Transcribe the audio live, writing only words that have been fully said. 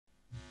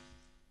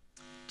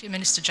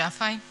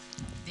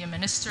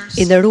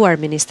I nderuar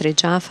Ministri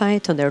Gjafaj,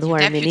 të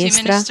nderuar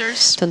ministra,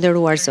 të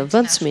nderuar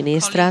zëvendës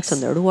ministra, të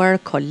nderuar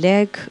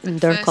kolegë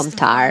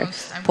ndërkombëtar,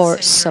 por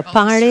së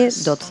pari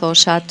do të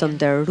thosha të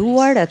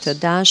nderuar e të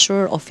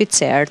dashur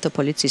oficer të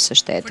policisë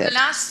së shtetit.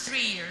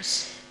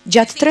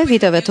 Gjatë 3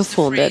 viteve të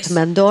fundit,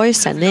 mendoj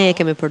se ne e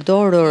kemi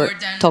përdorur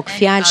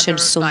tokfjalshin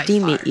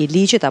sundimi I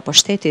ligjit apo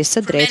shteti I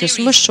së drejtës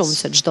më shumë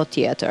se çdo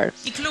tjetër.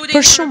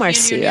 Për shumë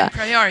arsye,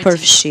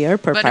 përfshirë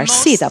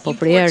përparësitë apo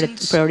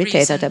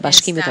prioritetet e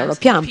Bashkimit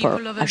Evropian,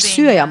 por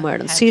arsyeja më e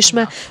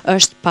rëndësishme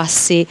është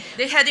pasi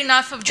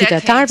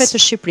qytetarëve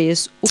të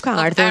Shqipërisë u ka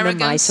ardhur në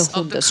majë të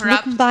hundës.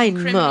 Nuk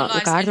mbajnë më,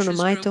 u ka ardhur në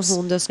majë të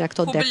hundës nga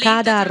këto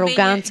dekada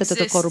arrogancë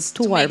të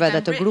korruptuarve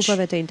dhe të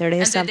grupeve të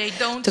interesa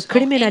të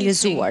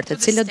kriminalizuar, të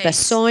cilët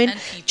besojnë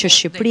që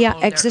Shqipëria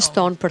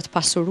ekziston për të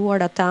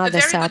pasuruar ata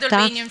dhe se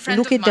ata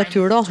nuk I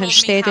detyrohen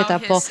shtetit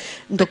apo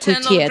ndonjë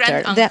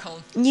tjetër. Dhe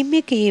një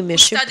mik im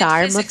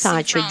shqiptar më tha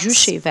që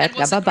gjyshi I vet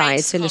nga babai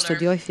I cili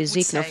studioi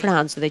fizik në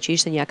Francë dhe që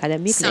ishte një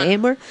akademik në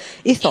emër,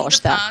 I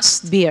thoshte: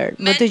 "Bir,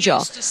 më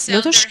dëgjoj,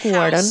 në të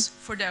shkuarën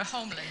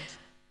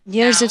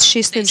njerëzit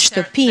shisnin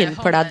shtëpinë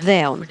për atë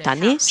dheun,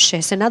 tani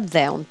shesin atë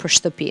dheun për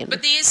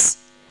shtëpinë."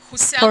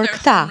 Por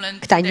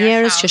këta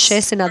njerëz që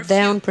shesin atë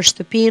dheun për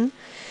shtëpinë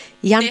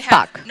janë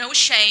pak.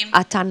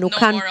 Ata nuk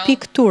kanë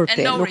pik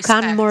turpi, nuk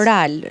kanë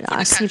moral,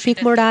 asnjë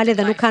pik morale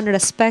dhe nuk kanë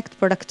respekt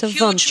për këtë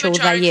vend që u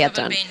dha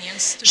jetën.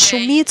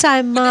 Shumica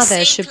e madhe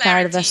e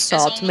shqiptarëve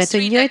sot, me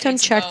të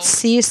njëjtën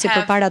qartësi si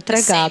përpara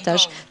 3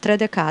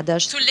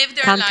 dekadash,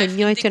 kanë të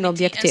njëjtin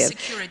objektiv.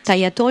 Ta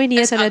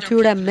jetojnë jetën e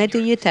tyre me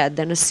dinjitet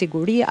dhe në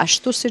siguri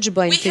ashtu siç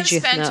bëjnë të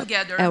gjithë në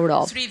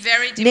Europë.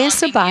 Ne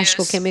së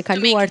bashku kemi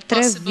kaluar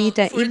 3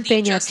 vite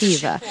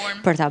impenjative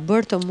për ta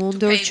bërë të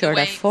mundur që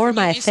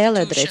reforma e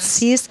thellë e drejtësisë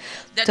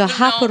të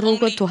hapë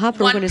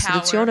rrugën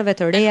institucioneve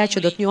të reja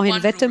që do të njohin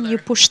vetëm një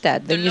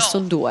pushtet dhe një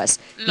sundues,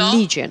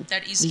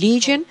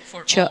 ligjin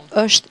që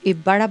është I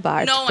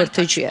barabartë për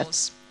të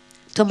gjithë.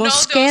 Të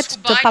mos ketë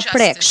të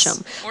paprekshëm,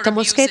 të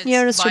mos ketë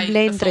njerëz që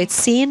blenë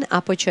drejtësinë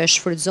apo që e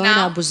shfrytëzojnë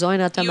e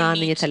abuzojnë atë me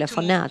anë një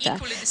telefonate.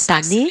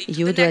 Tani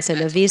ju duhet të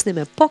lëvizni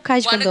me po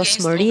kaq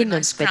vendosmëri në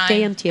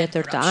spetejën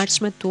tjetër të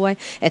ardhshmet tuaj,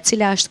 e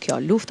cila është kjo,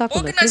 lufta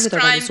kundër krimit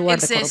organizuar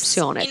dhe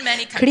korrupsionit.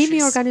 Krimi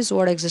I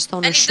organizuar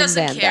ekziston në shumë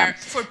vende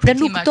dhe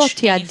nuk do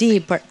t'ja di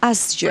për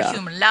asgjë.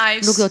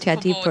 Nuk do t'ja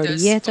di për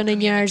jetën e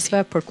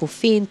njerëzve, për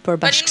kufijnë, për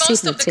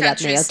bashkësitë në të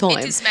cilat ne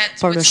jetojmë,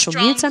 por në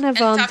shumicën e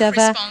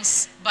vendeve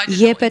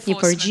jepet një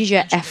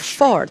përgjigje e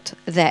fortë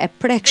dhe e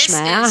prekshme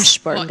e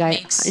ashpër nga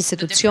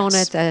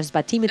institucionet e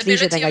zbatimit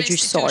ligjit dhe nga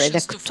gjyqësori.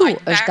 Dhe këtu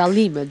është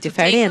dallimi,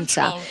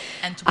 diferenca,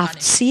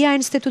 aftësia e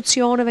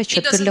institucioneve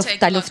që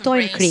ta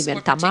luftojnë krimin,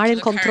 ta marrin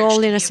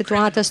kontrollin e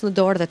situatës në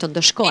dorë dhe të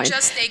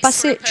ndëshkojnë.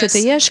 Pasi që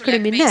të jesh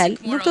kriminal,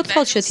 nuk do të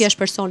thotë që të jesh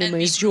personi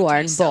më I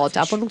zgjuar në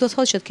botë, apo nuk do të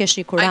thotë që të kesh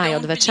një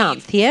kurajo të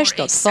veçantë. Thjesht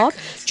do të thotë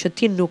që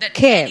ti nuk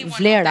ke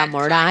vlera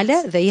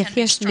morale dhe je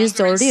thjesht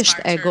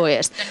mizorisht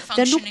egoist.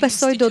 Dhe nuk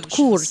besoj dot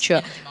që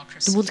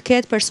mund të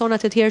ketë persona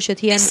të tjerë që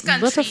të jenë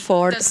më të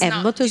fortë e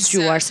më të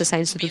zgjuar se sa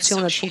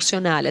institucionet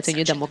funksionale të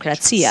një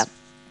demokracie.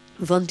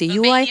 Vendi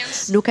juaj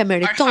nuk e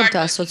meriton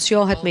të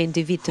asociohet me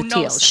individ të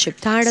tillë.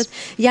 Shqiptarët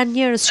janë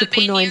njerëz që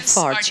punojnë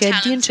fort, që e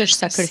dinë që është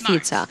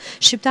sakrifica.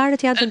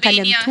 Shqiptarët janë të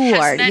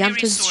talentuar, janë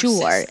të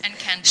zgjuar.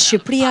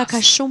 Shqipëria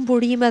ka shumë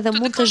burime dhe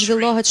mund të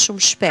zhvillohet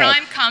shumë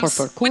shpejt, por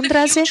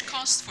përkundrazi,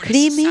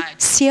 krimi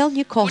sjell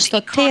një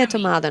kosto teje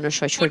të madhe në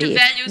shoqëri,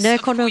 në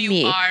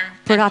ekonomi,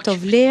 për ato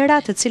vlera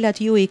të cilat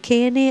ju I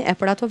keni e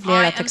për ato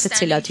vlera të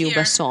cilat ju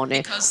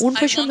besoni. Unë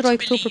përqendroj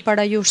këtu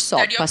përpara jush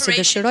sot, pasi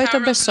dëshiroj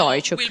të besoj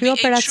që ky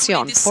operacion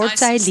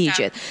Forca e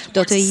Ligjit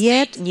do të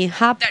jetë një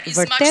hap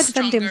vërtet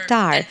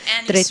vendimtar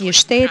drejt një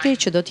shteti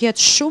që do të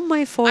jetë shumë më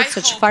I fortë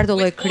se çfarë do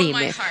lloj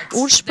krimi.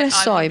 Unë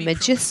shpresoj me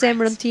gjithë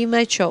zemrën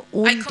time që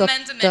unë do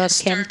të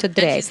kem të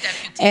drejtë.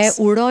 E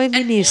uroj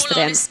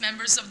ministren,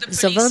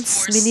 zëvendës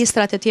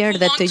ministrat e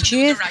tjerë dhe të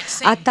gjithë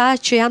ata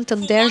që janë të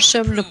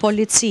ndershëm në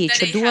polici,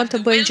 që duan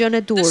të bëjnë gjën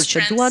e dur,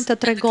 që duan të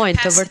tregojnë,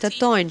 të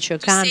vërtetojnë që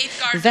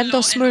kanë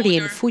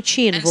vendosmërinë,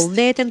 fuqinë,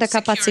 vullnetin dhe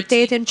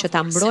kapacitetin që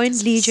ta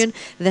mbrojnë ligjin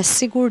dhe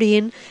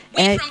sigurinë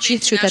e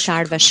gjithë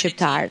qytetarëve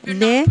shqiptarë.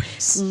 Ne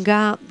nga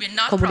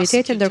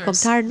komuniteti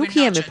ndërkombëtar nuk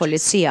jemi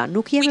policia,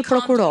 nuk jemi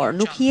prokuror,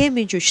 nuk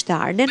jemi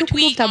gjyqtar, ne nuk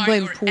mund ta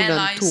bëjmë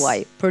punën tuaj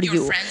për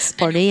ju,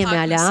 por ne jemi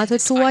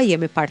aleatët tuaj,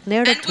 jemi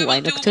partnerët tuaj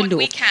në këtë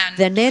luftë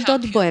dhe ne do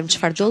të bëjmë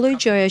çfarëdo lloj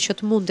gjëje që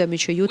të mundemi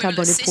që ju ta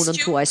bëni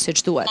punën tuaj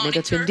siç duhet. Ne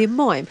do t'ju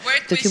ndihmojmë,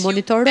 do t'ju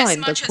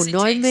monitorojmë, do të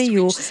punojmë me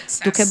ju,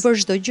 duke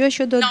bërë çdo gjë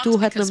që do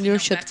duhet në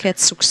mënyrë që të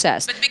ketë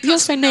sukses. Jo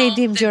se ne I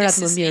dim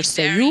gjërat më mirë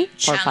se ju,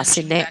 por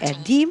pasi ne e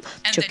dim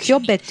që kjo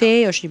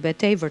betejë është një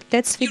betejë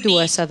vërtet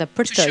sfiduese dhe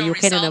për të ju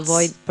keni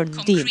nevojë për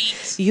ndihmë.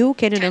 Ju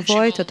keni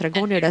nevojë të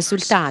tregoni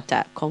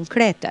rezultate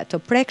konkrete,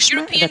 të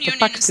prekshme dhe të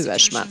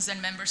pakthyeshme.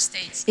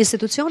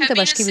 Institucionet e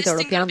Bashkimit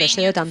Evropian dhe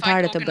shtetet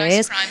anëtare të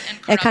BE-s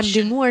e kanë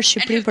ndihmuar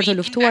Shqipërinë për të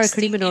luftuar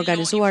krimin e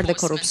organizuar dhe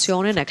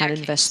korrupsionin, e kanë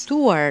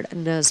investuar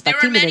në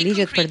zbatimin e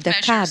ligjit për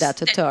dekada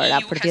të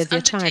tëra, për 10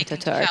 vjeçar të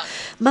tërë.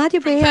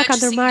 Madje BE-ja ka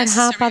ndërmarrë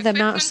hapa dhe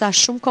masa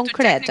shumë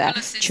konkrete,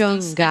 që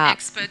nga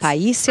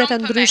pajisjet e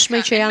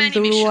ndryshme që janë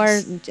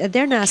dhuruar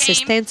deri në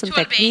asistencën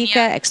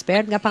teknike,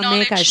 ekspert nga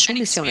Pameka e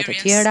shumë misionet e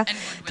tjera,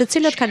 të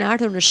cilët kanë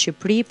ardhur në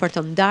Shqipëri për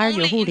të ndarë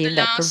njohurinë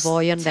dhe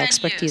përvojën dhe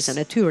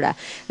ekspertizën e tyre.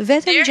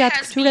 Vetëm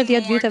gjatë këtyre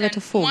 10 viteve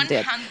të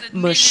fundit,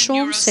 më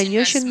shumë se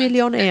 100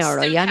 milion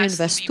euro janë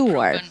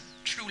investuar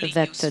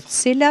dhe të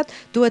cilat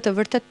duhet të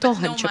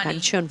vërtetohen që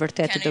kanë qenë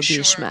vërtet të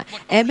dobishme.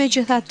 E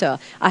megjithatë,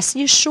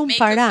 asnjë shumë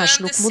parash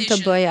nuk mund të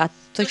bëjë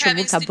atë që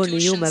mund ta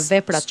bëni ju me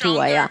veprat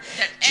tuaja,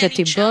 që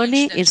t'i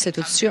bëni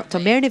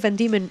të merrni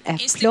vendimin e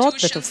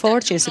plotë dhe të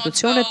fortë që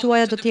institucionet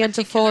tuaja do të jenë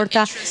të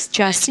forta,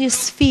 që asnjë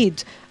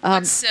sfidë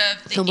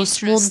të mos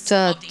mund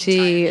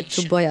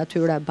të bëj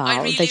atyre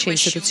ballë dhe që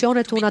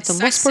institucionet tona të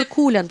mos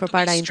përkulen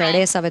përpara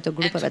interesave të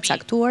grupeve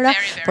caktuara,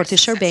 por të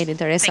shërbejnë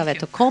interesave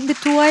të kombit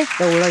tuaj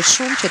dhe uroj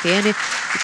shumë që të jeni